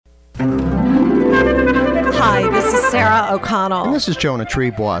Sarah O'Connell. And this is Jonah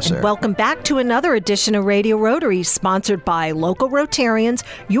Treebwasser. Welcome back to another edition of Radio Rotary, sponsored by local Rotarians,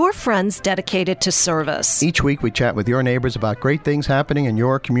 your friends dedicated to service. Each week we chat with your neighbors about great things happening in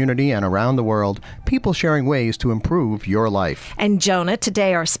your community and around the world, people sharing ways to improve your life. And Jonah,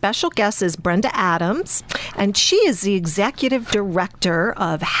 today our special guest is Brenda Adams, and she is the Executive Director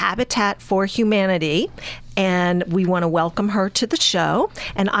of Habitat for Humanity. And we want to welcome her to the show.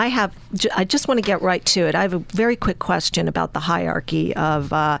 And I just want to get right to it. I have a very quick question about the hierarchy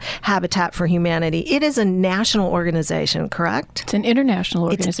of Habitat for Humanity. It is a national organization, correct? It's an international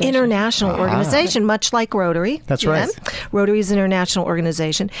organization. It's an international organization, much like Rotary. That's right. Rotary is an international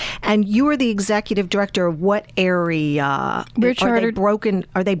organization. And you are the executive director of what area? We're chartered.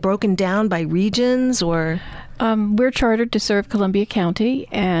 Are they broken down by regions or? We're chartered to serve Columbia County,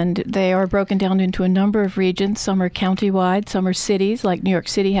 and they are broken down into a number of regions. Some are countywide, some are cities, like New York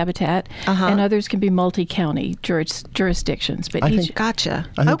City Habitat, and others can be multi-county jurisdictions. But Gotcha.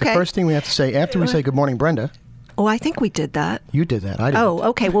 I think the first thing we have to say, after we say good morning, Brenda. Oh, I think we did that. You did that. I didn't. Oh,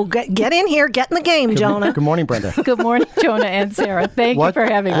 okay. Well, get in here. Get in the game, Jonah. Good morning, Brenda. Good morning, Jonah and Sarah. Thank you for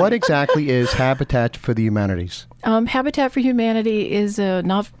having me. What exactly is Habitat for the Humanities? Habitat for Humanity is a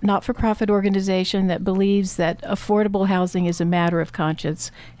not-for-profit organization that believes that affordable housing is a matter of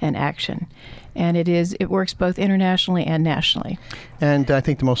conscience and action. And it works both internationally and nationally. And I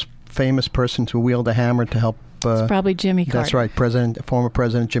think the most famous person to wield a hammer to help it's probably Jimmy Carter. That's right. Former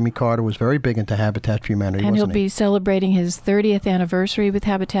President Jimmy Carter was very big into Habitat for Humanity, and wasn't he'll be celebrating his 30th anniversary with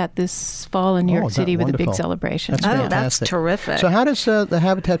Habitat this fall in New York City with a big celebration. That's fantastic. That's terrific. So how does the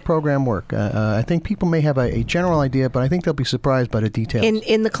Habitat program work? I think people may have a general idea, but I think they'll be surprised by the details.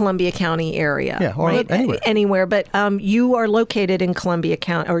 In the Columbia County area. Yeah, or right? Anywhere. But you are located in Columbia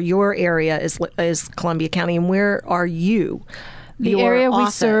County, or your area is Columbia County. And where are you? The area we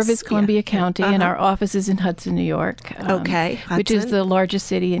serve is Columbia County, and our office is in Hudson, New York, which is the largest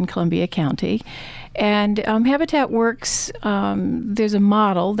city in Columbia County. And Habitat works, there's a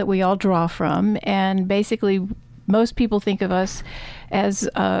model that we all draw from, and basically most people think of us as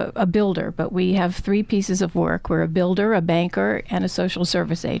a builder, but we have three pieces of work. We're a builder, a banker, and a social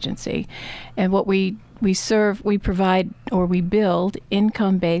service agency. And what we provide or we build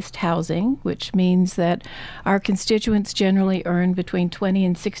income-based housing, which means that our constituents generally earn between 20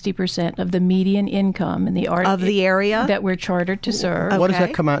 and 60% of the median income in the area that we're chartered to serve. Okay. What does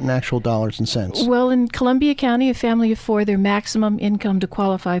that come out in actual dollars and cents? Well, in Columbia County, a family of four, their maximum income to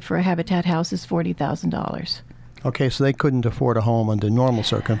qualify for a Habitat house is $40,000. Okay, so they couldn't afford a home under normal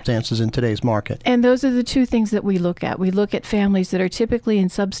circumstances in today's market. And those are the two things that we look at. We look at families that are typically in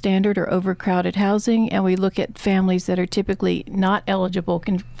substandard or overcrowded housing, and we look at families that are typically not eligible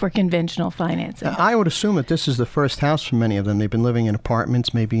for conventional financing. I would assume that this is the first house for many of them. They've been living in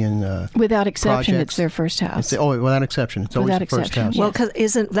apartments, maybe in without exception, projects. It's their first house. Without exception. It's always the first house. Well, because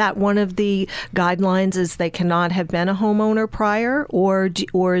isn't that one of the guidelines is they cannot have been a homeowner prior, or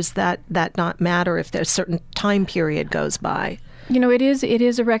is that not matter if there's a certain time period goes by? You know, it is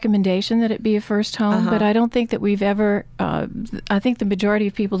a recommendation that it be a first home, but I don't think that we've ever, I think the majority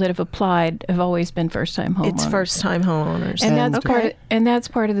of people that have applied have always been first-time homeowners. It's first-time homeowners. And that's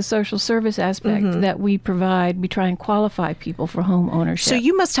part of the social service aspect that we provide. We try and qualify people for home ownership. So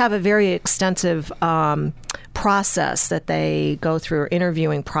you must have a very extensive process that they go through, or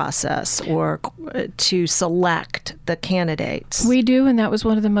interviewing process, or to select the candidates. We do, and that was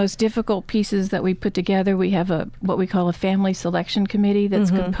one of the most difficult pieces that we put together. We have what we call a family selection committee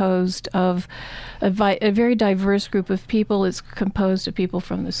that's composed of a very diverse group of people. It's composed of people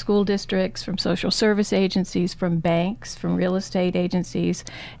from the school districts, from social service agencies, from banks, from real estate agencies,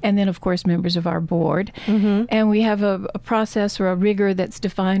 and then, of course, members of our board. And we have a process or a rigor that's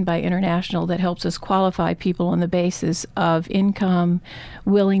defined by International that helps us qualify people on the basis of income,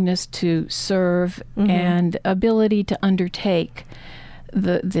 willingness to serve, and ability to undertake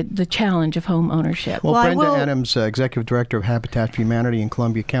the challenge of home ownership. Well, Brenda Adams, Executive Director of Habitat for Humanity in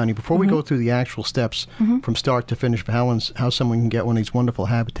Columbia County. Before we go through the actual steps from start to finish for how someone can get one of these wonderful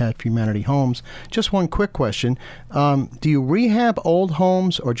Habitat for Humanity homes, just one quick question. Do you rehab old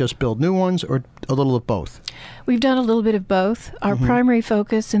homes or just build new ones, or a little of both? We've done a little bit of both. Our primary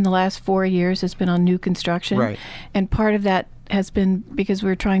focus in the last 4 years has been on new construction. Right. And part of that has been because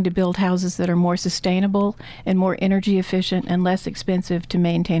we're trying to build houses that are more sustainable and more energy efficient and less expensive to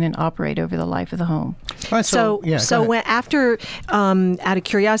maintain and operate over the life of the home. Right, so when after, out of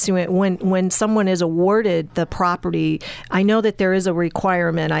curiosity, when someone is awarded the property, I know that there is a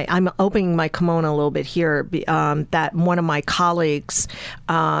requirement. I'm opening my kimono a little bit here. That one of my colleagues,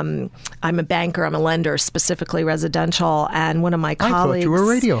 I'm a banker, I'm a lender, specifically residential, and one of my colleagues. I thought you were a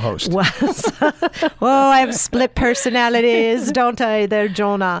radio host. Was, I have split personalities, don't I? There,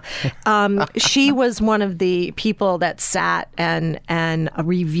 Jonah. She was one of the people that sat and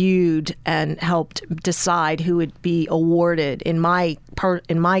reviewed and helped decide who would be awarded in my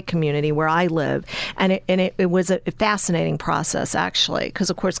community where I live, and it was a fascinating process, actually, because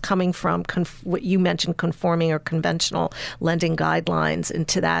of course coming from what you mentioned, conforming or conventional lending guidelines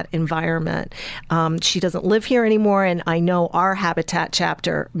into that environment. She doesn't live here anymore, and I know our Habitat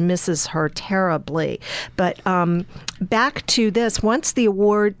chapter misses her terribly. But back to this, once the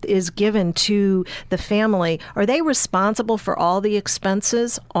award is given to the family, are they responsible for all the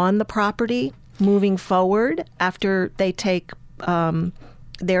expenses on the property moving forward after they take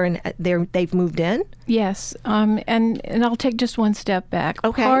they've moved in? Yes, and I'll take just one step back.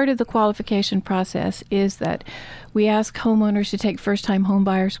 Okay. Part of the qualification process is that we ask homeowners to take first-time home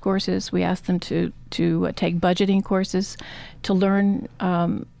buyers courses. We ask them to take budgeting courses, to learn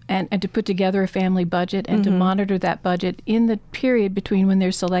and to put together a family budget and to monitor that budget in the period between when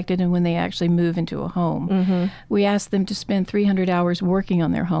they're selected and when they actually move into a home. We ask them to spend 300 hours working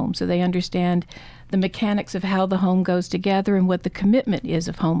on their home so they understand the mechanics of how the home goes together and what the commitment is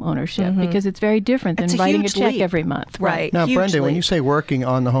of home ownership, because it's very different than writing a check every month. Right. Now, Brenda, when you say working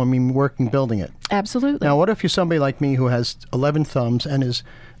on the home, you mean working building it? Absolutely. Now, what if you're somebody like me who has 11 thumbs and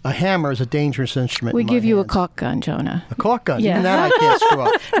a hammer is a dangerous instrument? We give you a caulk gun, Jonah. A caulk gun? Yeah. Even that I can't screw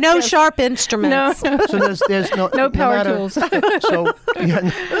up. No sharp instruments. No. So there's no power tools. So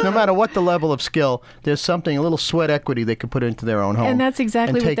no matter what the level of skill, there's something, a little sweat equity they could put into their own home. And that's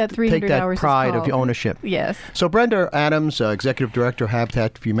exactly what that 300 take that hours pride is of ownership. Yes. So Brenda Adams, Executive Director of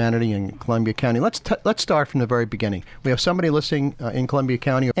Habitat for Humanity in Columbia County. Let's start from the very beginning. We have somebody listening in Columbia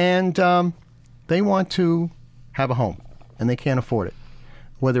County, and they want to have a home, and they can't afford it,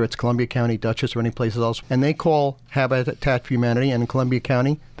 whether it's Columbia County, Dutchess, or any places else. And they call Habitat for Humanity, and in Columbia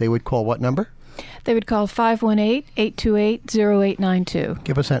County, they would call what number? They would call 518-828-0892.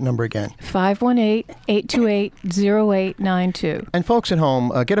 Give us that number again. 518-828-0892. And folks at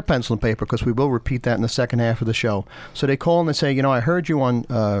home, get a pencil and paper, because we will repeat that in the second half of the show. So they call and they say, I heard you on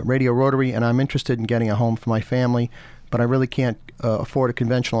Radio Rotary, and I'm interested in getting a home for my family, but I really can't afford a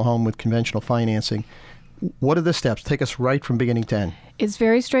conventional home with conventional financing. What are the steps? Take us right from beginning to end. It's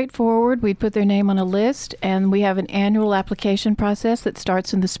very straightforward. We put their name on a list, and we have an annual application process that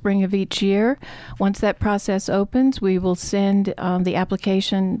starts in the spring of each year. Once that process opens, we will send the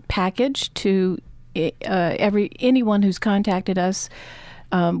application package to anyone who's contacted us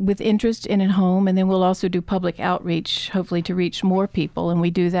with interest in a home, and then we'll also do public outreach, hopefully to reach more people, and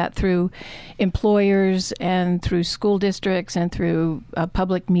we do that through employers and through school districts and through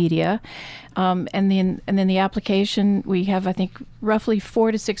public media. And then the application, we have, I think, roughly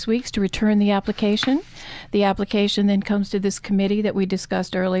 4 to 6 weeks to return the application. The application then comes to this committee that we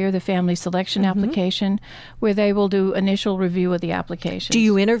discussed earlier, the family selection application, where they will do initial review of the application. Do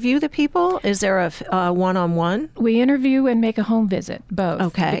you interview the people? Is there a one-on-one? We interview and make a home visit, both.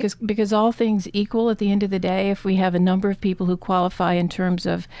 Okay. Because all things equal, at the end of the day, if we have a number of people who qualify in terms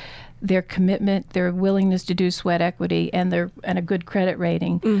of their commitment, their willingness to do sweat equity, and a good credit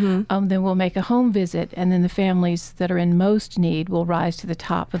rating, then we'll make a home visit, and then the families that are in most need will rise to the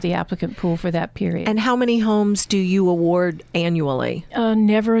top of the applicant pool for that period. And how many homes do you award annually?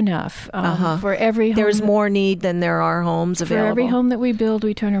 Never enough. For every home there's more need than there are homes available. For every home that we build,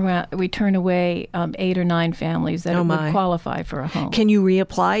 we turn away 8 or 9 families that would qualify for a home. Can you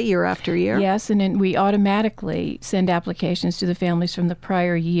reapply year after year? Yes, and then we automatically send applications to the families from the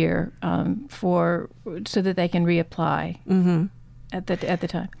prior year so that they can reapply at the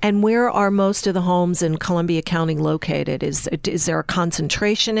time. And where are most of the homes in Columbia County located? Is there a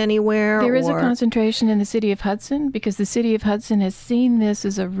concentration anywhere? There is a concentration in the city of Hudson, because the city of Hudson has seen this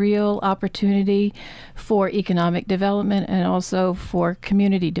as a real opportunity for economic development and also for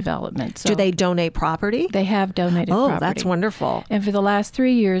community development. So do they donate property? They have donated property. Oh, that's wonderful. And for the last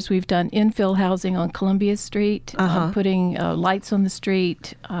 3 years, we've done infill housing on Columbia Street, putting lights on the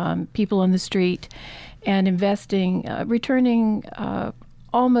street, people on the street, and investing, returning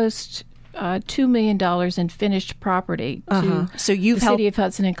almost $2 million in finished property to so you've the city of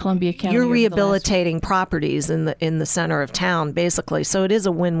Hudson and Columbia County. You're rehabilitating properties in the center of town, basically. So it is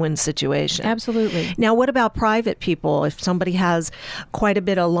a win-win situation. Absolutely. Now, what about private people? If somebody has quite a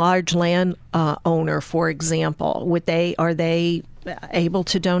bit of large land owner, for example, are they able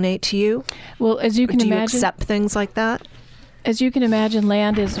to donate to you? Well, as you can imagine, do you accept things like that? As you can imagine,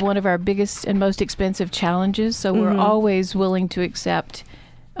 land is one of our biggest and most expensive challenges, so we're always willing to accept,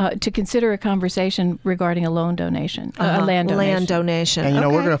 to consider a conversation regarding a loan donation, a land donation. Land donation. And,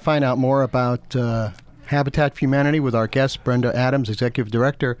 we're going to find out more about Habitat for Humanity with our guest, Brenda Adams, Executive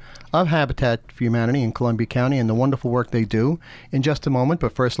Director of Habitat for Humanity in Columbia County, and the wonderful work they do in just a moment.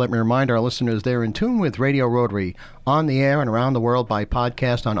 But first, let me remind our listeners they're in tune with Radio Rotary, on the air and around the world by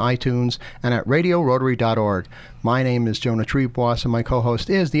podcast on iTunes and at radiorotary.org. My name is Jonah Triebwasser, and my co-host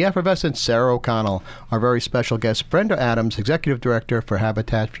is the effervescent Sarah O'Connell, our very special guest, Brenda Adams, Executive Director for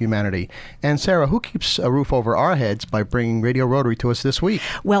Habitat for Humanity. And Sarah, who keeps a roof over our heads by bringing Radio Rotary to us this week?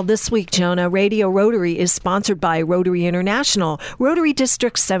 Well, this week, Jonah, Radio Rotary is sponsored by Rotary International, Rotary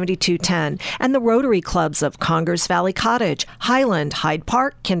District 7210, and the Rotary Clubs of Congers Valley Cottage, Highland, Hyde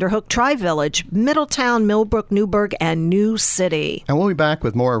Park, Kinderhook Tri-Village, Middletown, Millbrook, Newburgh, and New City. And we'll be back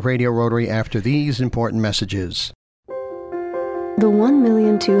with more of Radio Rotary after these important messages. The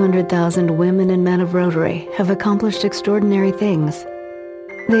 1,200,000 women and men of Rotary have accomplished extraordinary things.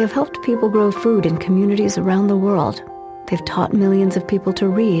 They have helped people grow food in communities around the world. They've taught millions of people to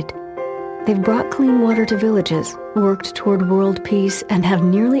read. They've brought clean water to villages, worked toward world peace, and have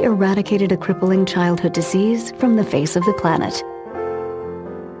nearly eradicated a crippling childhood disease from the face of the planet.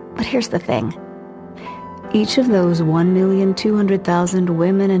 But here's the thing. Each of those 1,200,000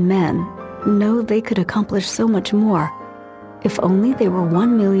 women and men know they could accomplish so much more if only they were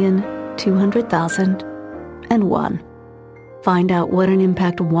 1,200,001. Find out what an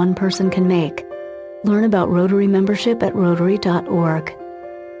impact one person can make. Learn about Rotary membership at Rotary.org.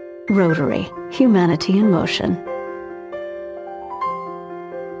 Rotary, humanity in motion.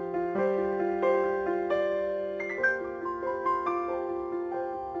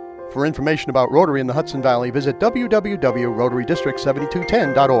 For information about Rotary in the Hudson Valley, visit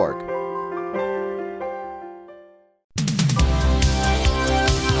www.rotarydistrict7210.org.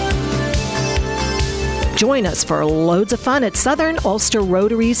 Join us for loads of fun at Southern Ulster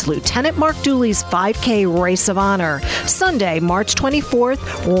Rotary's Lieutenant Mark Dooley's 5K Race of Honor. Sunday, March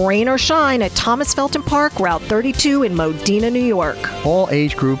 24th, rain or shine at Thomas Felton Park, Route 32 in Modena, New York. All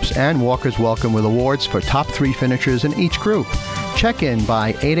age groups and walkers welcome with awards for top 3 finishers in each group. Check in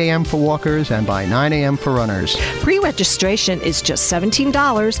by 8 a.m. for walkers and by 9 a.m. for runners. Pre-registration is just $17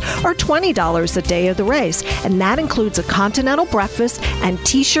 or $20 the day of the race, and that includes a continental breakfast and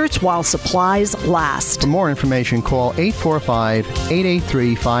T-shirts while supplies last. For more information, call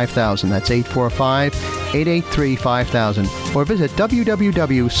 845-883-5000. That's 845-883-5000. Or visit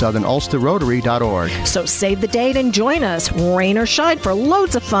www.southernulsterrotary.org. So save the date and join us, rain or shine, for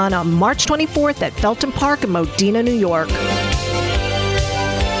loads of fun on March 24th at Felton Park in Modena, New York.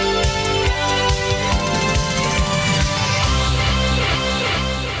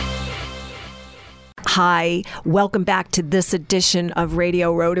 Hi, welcome back to this edition of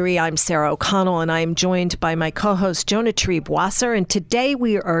Radio Rotary. I'm Sarah O'Connell, and I am joined by my co-host, Jonah Triebwasser. And today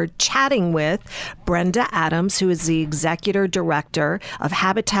we are chatting with Brenda Adams, who is the Executive Director of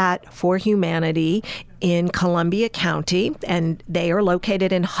Habitat for Humanity in Columbia County, and they are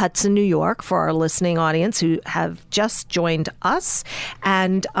located in Hudson, New York, for our listening audience who have just joined us.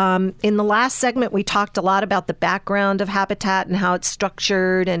 And in the last segment, we talked a lot about the background of Habitat and how it's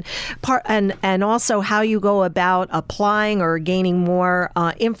structured, and also how you go about applying or gaining more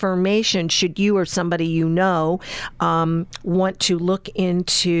information should you or somebody you know want to look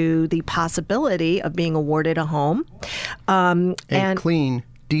into the possibility of being awarded a home. And clean,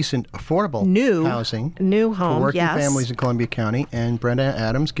 decent, affordable housing. New home, for working families in Columbia County. And Brenda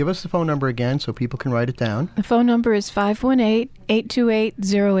Adams, give us the phone number again so people can write it down. The phone number is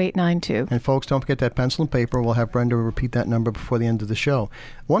 518-828-0892. And folks, don't forget that pencil and paper. We'll have Brenda repeat that number before the end of the show.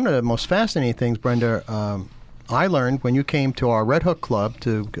 One of the most fascinating things, Brenda, I learned when you came to our Red Hook Club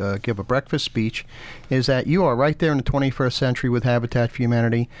to give a breakfast speech is that you are right there in the 21st century with Habitat for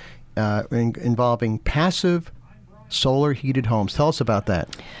Humanity involving passive solar heated homes. Tell us about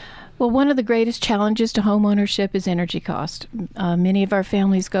that. Well, one of the greatest challenges to home ownership is energy cost. Many of our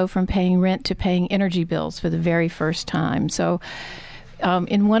families go from paying rent to paying energy bills for the very first time. So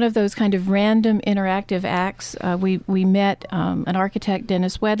in one of those kind of random interactive acts, we met an architect,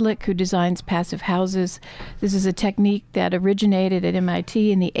 Dennis Wedlick, who designs passive houses. This is a technique that originated at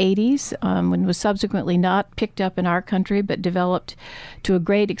MIT in the 80s and was subsequently not picked up in our country, but developed to a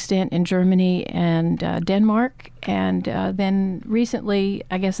great extent in Germany and Denmark, and then recently,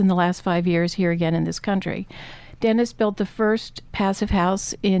 I guess in the last 5 years, here again in this country. Dennis built the first passive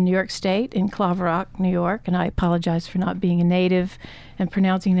house in New York State, in Claverack, New York, and I apologize for not being a native and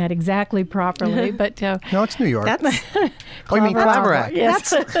pronouncing that exactly properly. But no, it's New York. That's oh, you mean Claverack? Yes.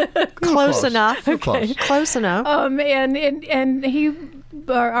 That's close enough. Okay. Close enough. And he.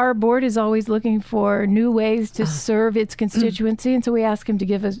 Our board is always looking for new ways to serve its constituency, and so we asked him to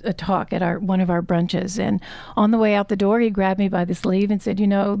give us a talk at one of our brunches. And on the way out the door, he grabbed me by the sleeve and said,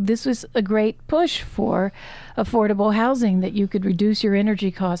 this was a great push for affordable housing, that you could reduce your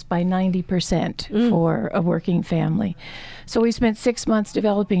energy costs by 90% for a working family. So we spent 6 months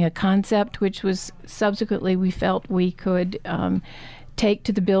developing a concept, which was subsequently we felt we could take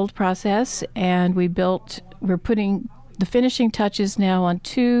to the build process, and we're putting the finishing touches now on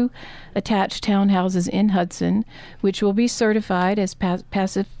 2 attached townhouses in Hudson, which will be certified as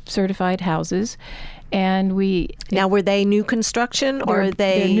passive certified houses. And now, were they new construction or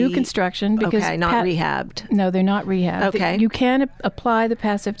they're new construction? Because not rehabbed. No, they're not rehabbed. Okay, you can apply the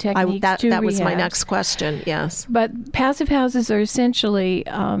passive techniques to that was rehabs. My next question. Yes, but passive houses are essentially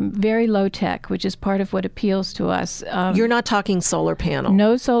very low tech, which is part of what appeals to us. You're not talking solar panel.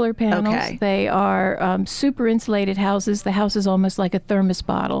 No solar panels. Okay. They are super insulated houses. The house is almost like a thermos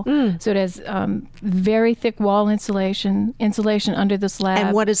bottle, so it has very thick wall insulation under the slab.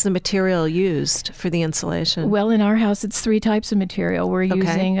 And what is the material used for the insulation? Well, in our house, it's 3 types of material. We're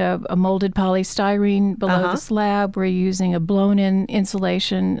using a molded polystyrene below the slab. We're using a blown-in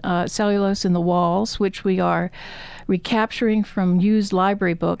insulation, cellulose in the walls, which we are recapturing from used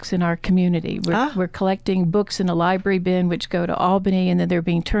library books in our community. We're collecting books in a library bin, which go to Albany, and then they're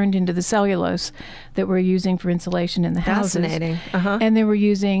being turned into the cellulose that we're using for insulation in the houses. Fascinating. And then we're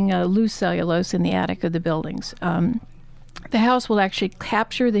using loose cellulose in the attic of the buildings. The house will actually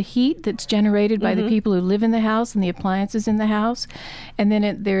capture the heat that's generated by the people who live in the house and the appliances in the house. And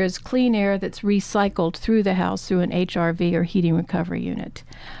then there is clean air that's recycled through the house through an HRV or heating recovery unit.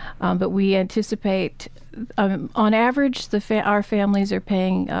 But we anticipate, on average, our families are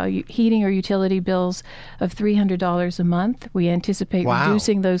paying heating or utility bills of $300 a month. We anticipate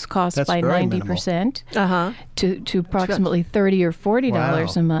reducing those costs by 90% to approximately $30 or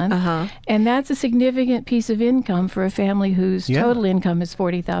 $40 a month. And that's a significant piece of income for a family whose total income is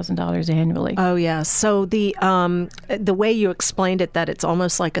 $40,000 annually. Oh, yes. So the way you explained it, that it's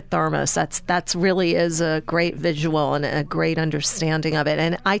almost like a thermos, that's really is a great visual and a great understanding of it.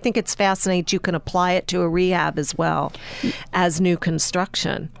 And I think it's fascinating you can apply it to a rehab as well as new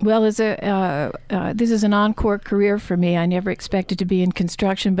construction. Well, this is an encore career for me. I never expected to be in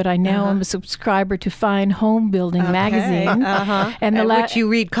construction, but I now am a subscriber to Fine Home Building magazine. And which you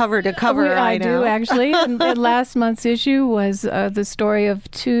read cover to cover, I do, actually. And last month's issue was the story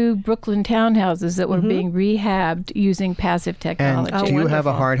of 2 Brooklyn townhouses that were being rehabbed using passive technology. And do you have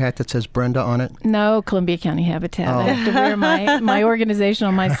a hard hat that says Brenda on it? No, Columbia County Habitat. I have to wear my organization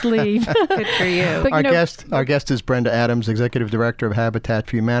on my sleeve. Good for you. But, Our guest is Brenda Adams, Executive Director of Habitat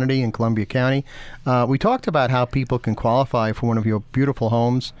for Humanity in Columbia County. We talked about how people can qualify for one of your beautiful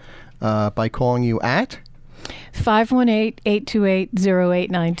homes by calling you at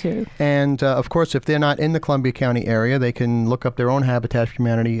 518-828-0892. And, of course, if they're not in the Columbia County area, they can look up their own Habitat for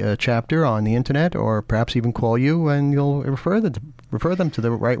Humanity chapter on the Internet, or perhaps even call you, and you'll refer them to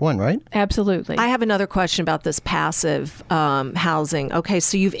the right one, right? Absolutely. I have another question about this passive housing. Okay,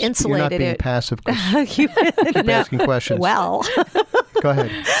 so you've insulated You're not being it. Passive. Keep asking questions. Well. Go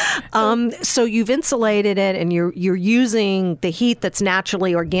ahead. So you've insulated it, and you're using the heat that's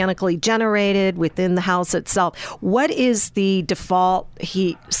naturally, organically generated within the house itself. What is the default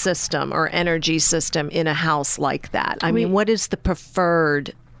heat system or energy system in a house like that? I mean, what is the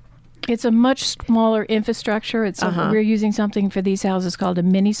preferred? It's a much smaller infrastructure. We're using something for these houses called a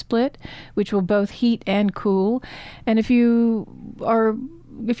mini split, which will both heat and cool. And if you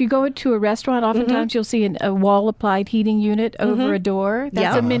go to a restaurant, oftentimes you'll see a wall-applied heating unit over a door.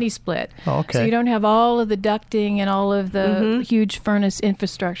 That's a mini split. Oh, okay. So you don't have all of the ducting and all of the huge furnace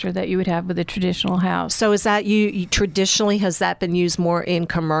infrastructure that you would have with a traditional house. So is that you traditionally, has that been used more in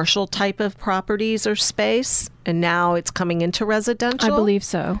commercial type of properties or space? And now it's coming into residential? I believe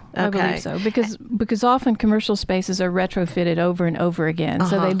so. Okay. I believe so. Because often commercial spaces are retrofitted over and over again.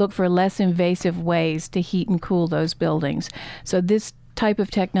 So they look for less invasive ways to heat and cool those buildings. So this type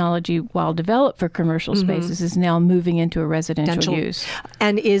of technology, while developed for commercial spaces, is now moving into a residential use.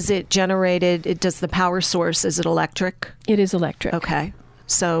 And is it generated, does the power source, is it electric? It is electric. Okay.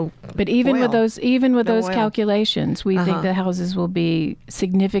 So, but even with those calculations, we think the houses will be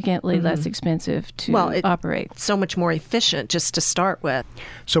significantly less expensive to operate. So much more efficient, just to start with.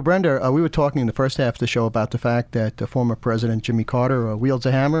 So, Brenda, we were talking in the first half of the show about the fact that former President Jimmy Carter wields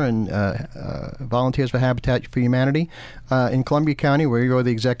a hammer and volunteers for Habitat for Humanity in Columbia County, where you're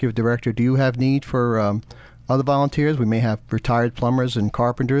the executive director. Do you have need for other volunteers? We may have retired plumbers and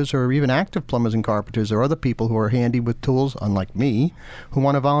carpenters, or even active plumbers and carpenters, or other people who are handy with tools, unlike me, who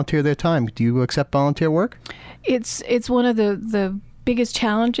want to volunteer their time. Do you accept volunteer work? It's one of the biggest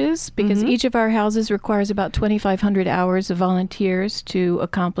challenges, because each of our houses requires about 2,500 hours of volunteers to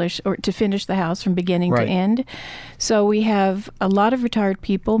accomplish or to finish the house from beginning to end. So we have a lot of retired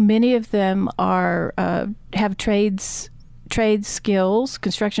people. Many of them are have trade skills,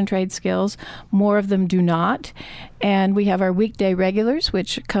 construction trade skills. More of them do not. And we have our weekday regulars,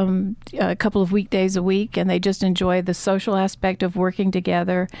 which come a couple of weekdays a week, and they just enjoy the social aspect of working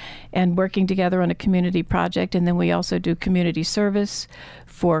together and working together on a community project. And then we also do community service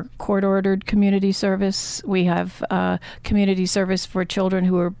for court-ordered community service. We have community service for children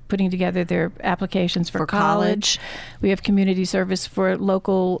who are putting together their applications for college. We have community service for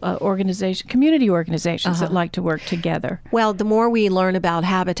local community organizations that like to work together. Well, the more we learn about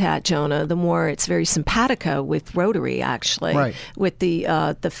Habitat, Jonah, the more it's very simpatico with Rotary, actually, with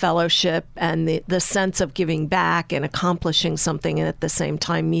the fellowship and the sense of giving back and accomplishing something, and at the same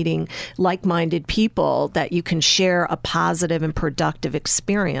time meeting like-minded people that you can share a positive and productive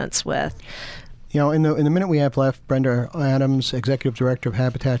experience with. You know, in the minute we have left, Brenda Adams, Executive Director of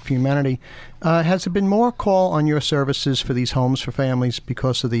Habitat for Humanity, has there been more call on your services for these homes for families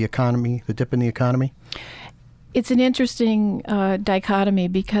because of the economy, the dip in the economy? It's an interesting dichotomy,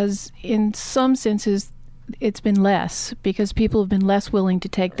 because in some senses it's been less, because people have been less willing to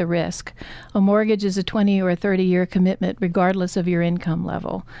take the risk. A mortgage is a 20 or a 30-year commitment regardless of your income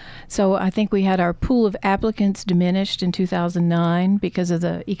level. So I think we had our pool of applicants diminished in 2009 because of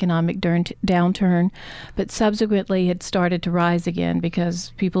the economic downturn, but subsequently it started to rise again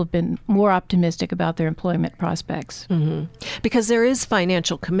because people have been more optimistic about their employment prospects. Because there is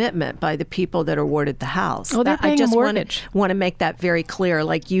financial commitment by the people that are awarded the house. Oh, they're paying a mortgage. Want to make that very clear.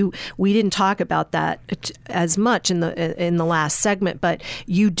 Like we didn't talk about that as much in the last segment, but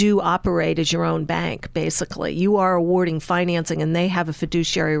you do operate as your own bank, basically. You are awarding financing, and they have a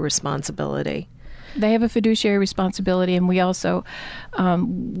fiduciary responsibility. They have a fiduciary responsibility, and we also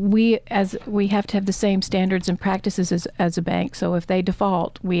we have to have the same standards and practices as a bank. So if they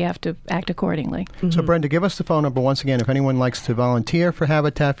default, we have to act accordingly. So Brenda, give us the phone number once again if anyone likes to volunteer for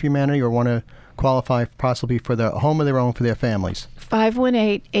Habitat for Humanity or want to qualify possibly for the home of their own for their families.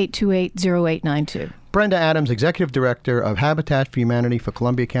 518-828-0892. Brenda Adams, Executive Director of Habitat for Humanity for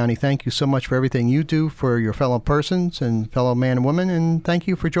Columbia County. Thank you so much for everything you do for your fellow persons and fellow man and woman, and thank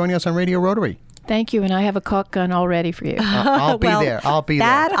you for joining us on Radio Rotary. Thank you, and I have a caulk gun all ready for you. I'll be there.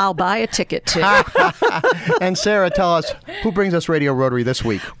 That I'll buy a ticket to. And Sarah, tell us, who brings us Radio Rotary this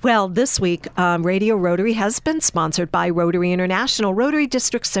week? Well, this week, Radio Rotary has been sponsored by Rotary International, Rotary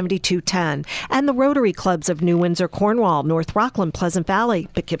District 7210, and the Rotary Clubs of New Windsor, Cornwall, North Rockland, Pleasant Valley,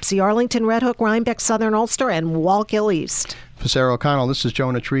 Poughkeepsie, Arlington, Red Hook, Rhinebeck, Southern Ulster, and Wallkill East. For Sarah O'Connell, this is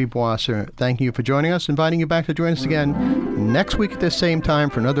Jonah Triebwasser. Thank you for joining us, inviting you back to join us again next week at this same time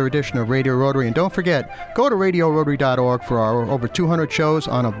for another edition of Radio Rotary. And don't forget, go to radiorotary.org for our over 200 shows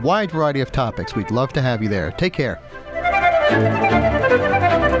on a wide variety of topics. We'd love to have you there. Take care.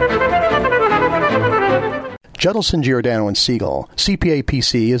 Judelson, Giordano & Siegel, CPA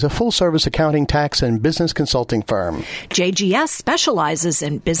PC, is a full-service accounting, tax, and business consulting firm. JGS specializes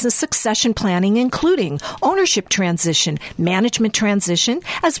in business succession planning, including ownership transition, management transition,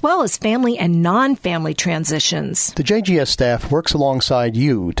 as well as family and non-family transitions. The JGS staff works alongside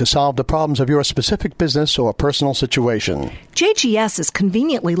you to solve the problems of your specific business or personal situation. JGS is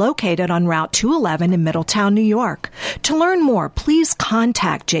conveniently located on Route 211 in Middletown, New York. To learn more, please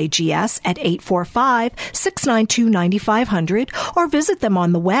contact JGS at 845-692-9500 or visit them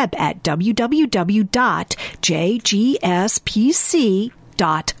on the web at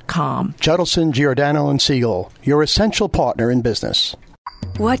www.jgspc.com. Judelson, Giordano & Siegel, your essential partner in business.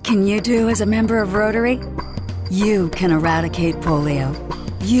 What can you do as a member of Rotary? You can eradicate polio.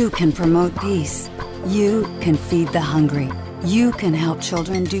 You can promote peace. You can feed the hungry. You can help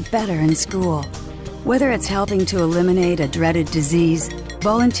children do better in school. Whether it's helping to eliminate a dreaded disease,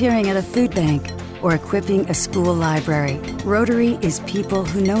 volunteering at a food bank, or equipping a school library, Rotary is people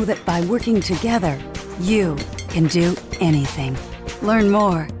who know that by working together, you can do anything. Learn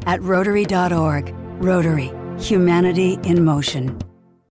more at Rotary.org. Rotary. Humanity in Motion.